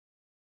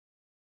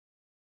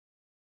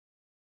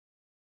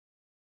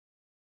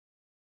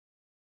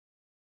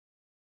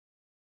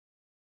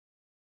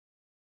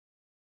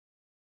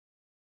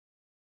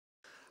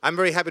I'm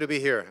very happy to be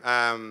here.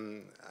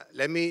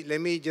 Let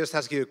me just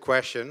ask you a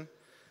question.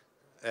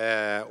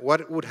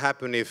 What would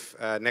happen if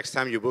next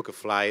time you book a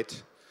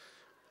flight,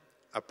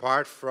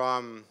 apart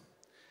from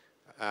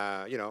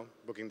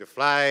booking the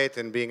flight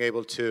and being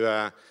able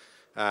to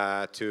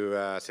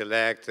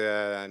select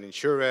an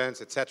insurance,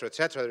 etc.,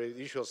 the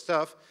usual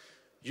stuff,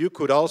 you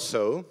could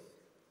also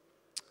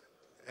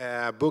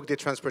book the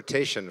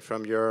transportation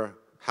from your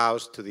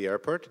house to the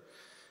airport.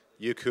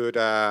 You could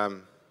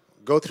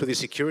go through the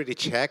security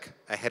check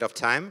ahead of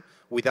time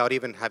without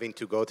even having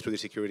to go through the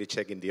security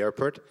check in the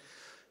airport.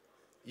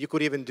 You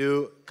could even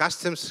do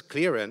customs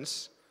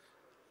clearance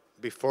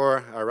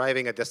before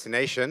arriving at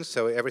destination,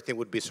 so everything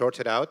would be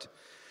sorted out.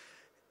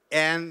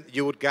 And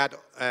you would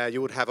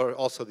have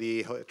also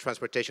the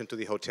transportation to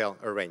the hotel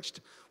arranged.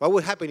 What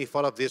would happen if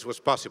all of this was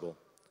possible?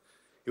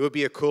 It would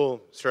be a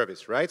cool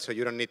service, right? So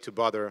you don't need to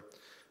bother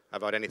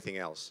about anything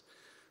else.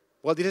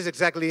 Well, this is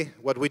exactly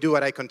what we do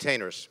at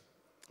iContainers.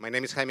 My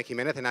name is Jaime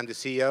Jimenez, and I'm the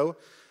CEO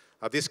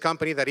of this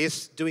company that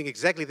is doing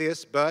exactly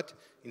this, but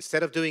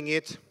instead of doing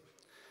it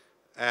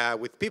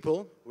with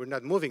people, we're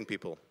not moving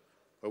people.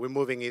 What we're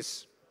moving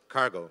is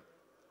cargo.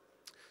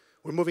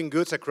 We're moving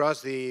goods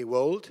across the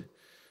world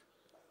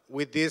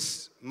with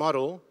this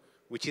model,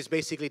 which is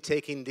basically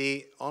taking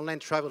the online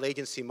travel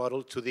agency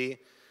model to the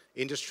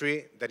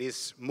industry that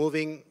is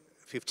moving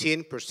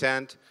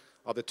 15%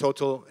 of the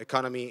total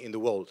economy in the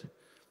world.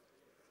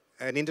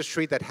 An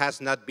industry that has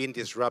not been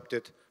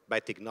disrupted by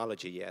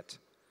technology yet.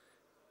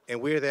 And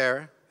we're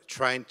there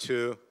trying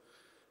to,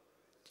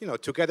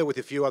 together with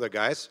a few other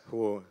guys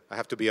who, I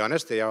have to be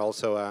honest, they are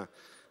also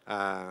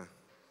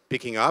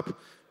picking up.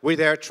 We're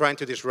there trying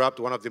to disrupt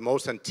one of the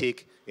most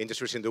antique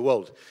industries in the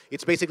world.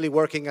 It's basically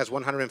working as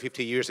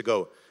 150 years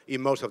ago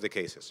in most of the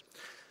cases.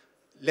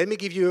 Let me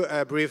give you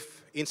a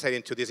brief insight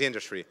into this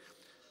industry.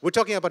 We're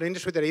talking about an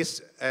industry that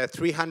is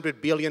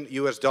 $300 billion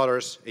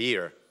a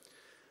year.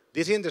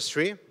 This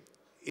industry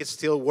is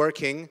still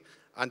working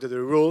under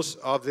the rules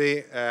of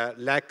the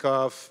lack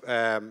of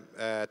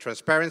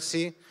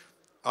transparency,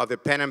 of the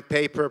pen and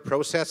paper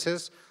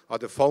processes, of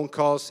the phone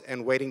calls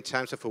and waiting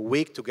times of a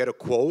week to get a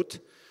quote.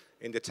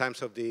 In the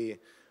times of the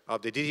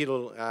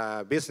digital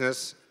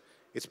business,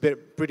 it's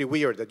pretty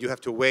weird that you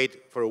have to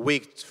wait for a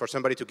week for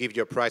somebody to give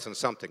you a price on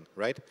something,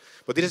 right?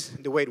 But this is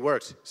the way it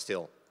works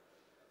still.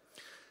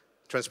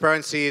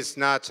 Transparency is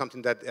not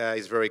something that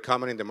is very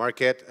common in the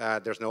market.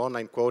 There's no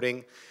online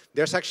quoting.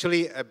 There's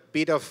actually a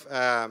bit of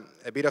a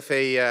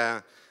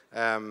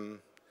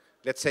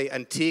let's say,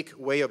 antique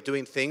way of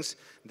doing things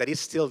that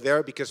is still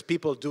there because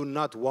people do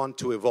not want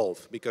to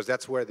evolve, because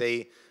that's where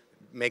they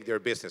make their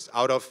business,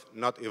 out of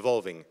not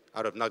evolving,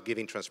 out of not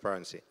giving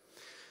transparency.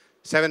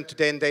 7 to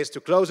 10 days to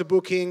close a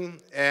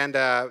booking, and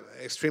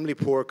extremely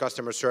poor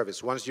customer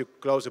service. Once you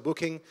close a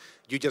booking,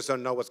 you just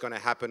don't know what's going to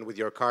happen with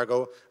your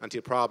cargo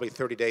until probably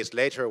 30 days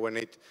later when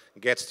it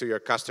gets to your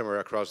customer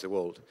across the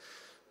world.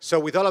 So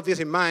with all of this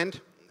in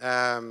mind,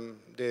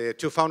 the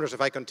two founders of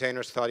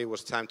iContainers thought it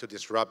was time to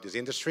disrupt this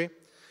industry.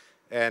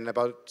 And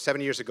about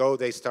 7 years ago,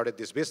 they started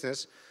this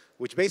business,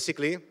 which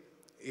basically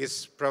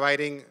is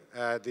providing,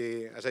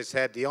 as I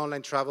said, the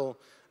online travel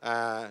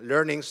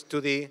learnings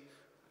to the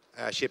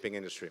shipping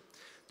industry.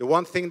 The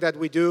one thing that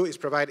we do is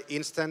provide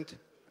instant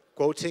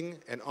quoting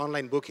and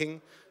online booking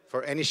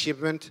for any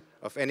shipment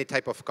of any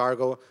type of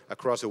cargo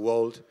across the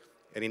world.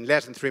 And in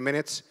less than 3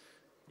 minutes,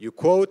 you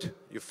quote,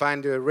 you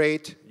find the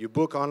rate, you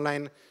book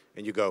online,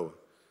 and you go.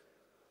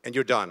 And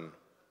you're done.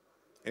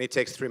 And it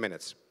takes 3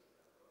 minutes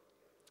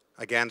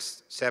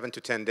against 7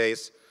 to 10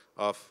 days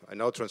of a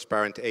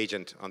no-transparent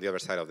agent on the other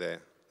side of the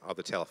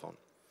telephone.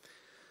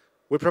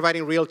 We're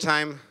providing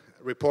real-time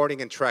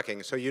reporting and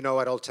tracking, so you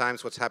know at all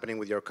times what's happening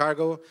with your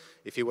cargo,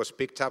 if it was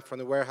picked up from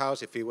the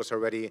warehouse, if it was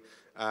already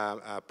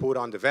put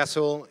on the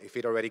vessel, if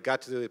it already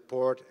got to the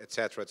port,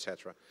 etc.,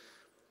 etc.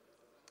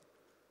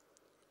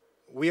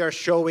 We are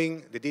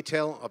showing the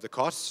detail of the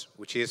costs,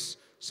 which is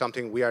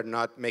something we are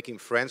not making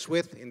friends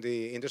with in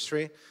the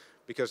industry,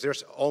 because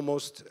there's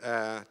almost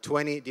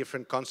 20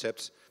 different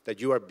concepts that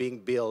you are being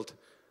billed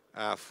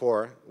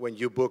for when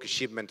you book a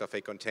shipment of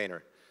a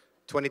container.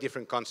 20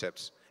 different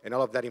concepts, and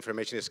all of that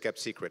information is kept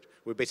secret.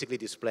 We're basically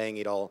displaying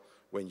it all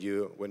when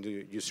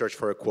you search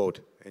for a quote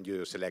and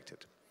you select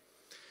it.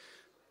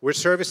 We're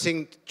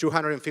servicing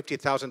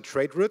 250,000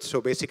 trade routes, so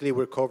basically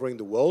we're covering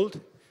the world.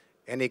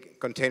 Any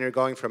container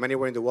going from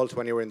anywhere in the world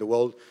to anywhere in the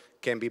world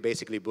can be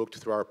basically booked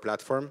through our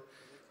platform.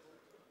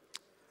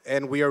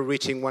 And we are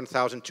reaching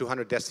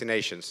 1,200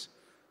 destinations.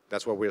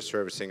 That's what we're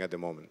servicing at the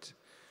moment.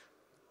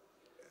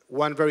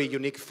 One very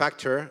unique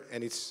factor,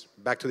 and it's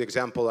back to the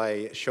example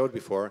I showed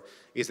before,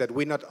 is that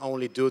we not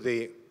only do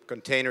the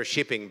container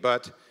shipping,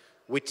 but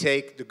we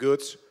take the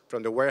goods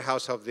from the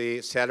warehouse of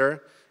the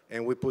seller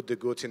and we put the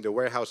goods in the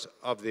warehouse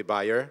of the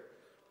buyer.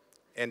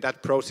 And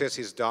that process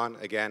is done,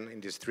 again, in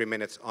these 3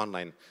 minutes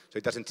online. So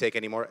it doesn't take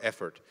any more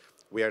effort.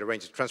 We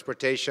arrange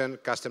transportation,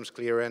 customs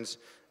clearance,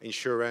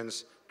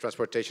 insurance,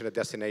 transportation at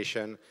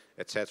destination,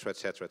 etc.,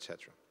 etc.,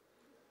 etc.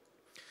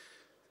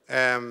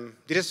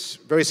 This is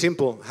very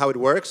simple how it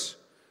works.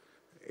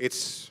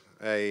 It's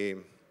a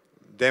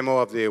demo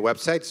of the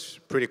website. It's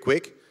pretty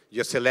quick.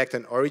 You select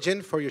an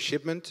origin for your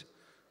shipment.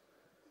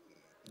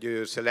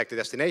 You select a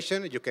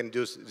destination. You can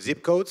do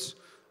zip codes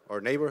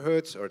or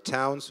neighborhoods or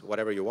towns,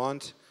 whatever you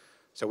want.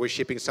 So we're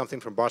shipping something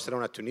from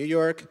Barcelona to New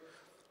York.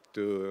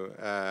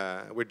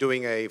 We're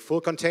doing a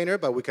full container,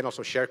 but we can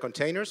also share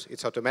containers.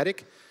 It's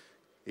automatic.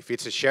 If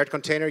it's a shared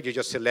container, you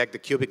just select the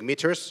cubic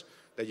meters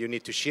that you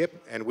need to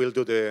ship, and we'll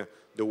do the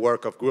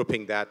work of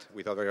grouping that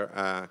with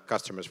other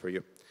customers for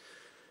you.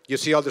 You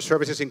see all the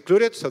services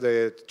included, so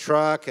the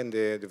truck and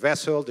the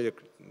vessel, the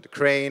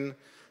crane,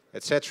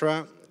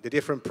 etc. The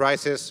different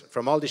prices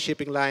from all the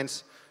shipping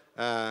lines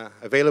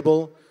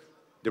available.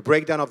 The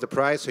breakdown of the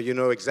price, so you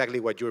know exactly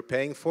what you're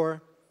paying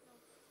for.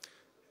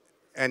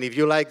 And if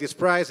you like this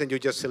price, then you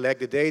just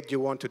select the date you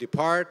want to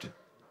depart,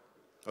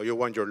 or you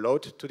want your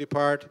load to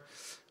depart,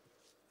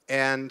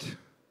 and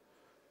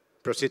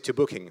proceed to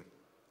booking.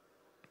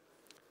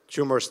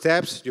 2 more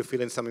steps, you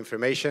fill in some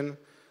information,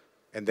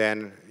 and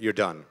then you're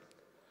done.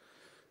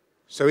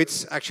 So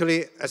it's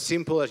actually as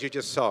simple as you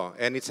just saw,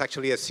 and it's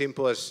actually as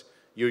simple as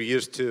you're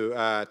used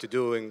to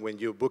doing when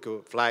you book a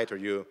flight or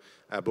you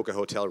book a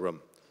hotel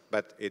room,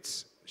 but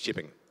it's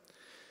shipping.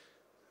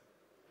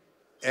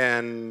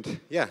 And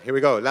yeah, here we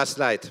go, last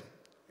slide.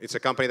 It's a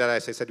company that,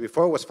 as I said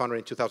before, was founded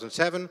in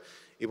 2007.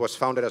 It was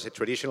founded as a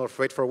traditional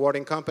freight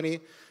forwarding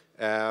company.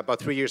 About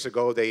 3 years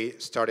ago, they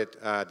started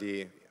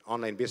the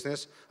online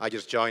business. I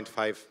just joined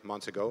 5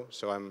 months ago,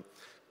 so I'm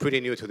pretty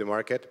new to the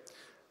market.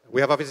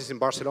 We have offices in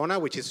Barcelona,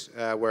 which is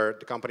where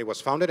the company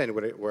was founded and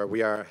where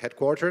we are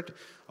headquartered.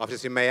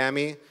 Offices in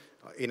Miami,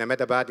 in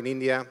Ahmedabad in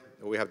India.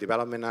 We have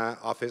development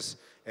office,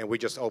 and we're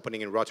just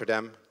opening in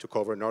Rotterdam to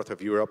cover north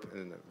of Europe,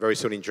 and very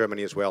soon in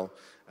Germany as well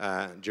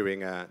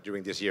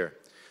during this year.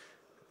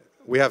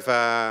 We have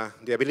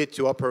the ability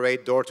to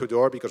operate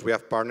door-to-door because we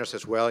have partners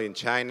as well in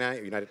China,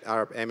 United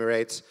Arab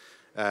Emirates,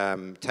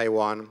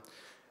 Taiwan.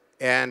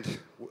 And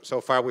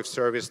so far, we've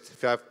serviced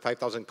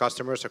 5,000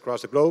 customers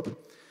across the globe.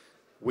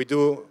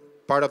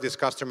 Part of these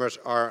customers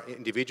are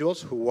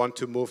individuals who want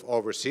to move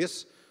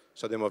overseas.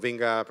 So the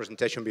Movinga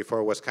presentation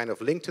before was kind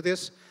of linked to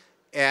this.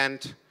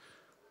 And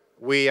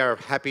we are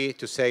happy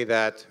to say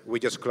that we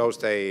just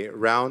closed a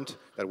round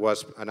that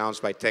was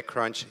announced by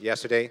TechCrunch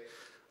yesterday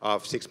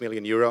of 6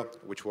 million euro,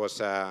 which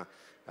was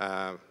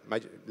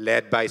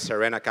led by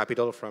Serena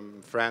Capital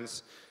from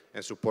France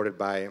and supported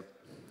by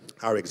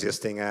our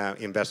existing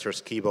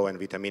investors, Kibo and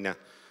Vitamina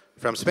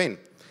from Spain.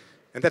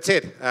 And that's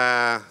it.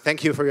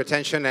 Thank you for your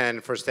attention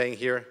and for staying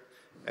here,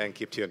 and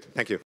keep tuned.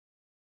 Thank you.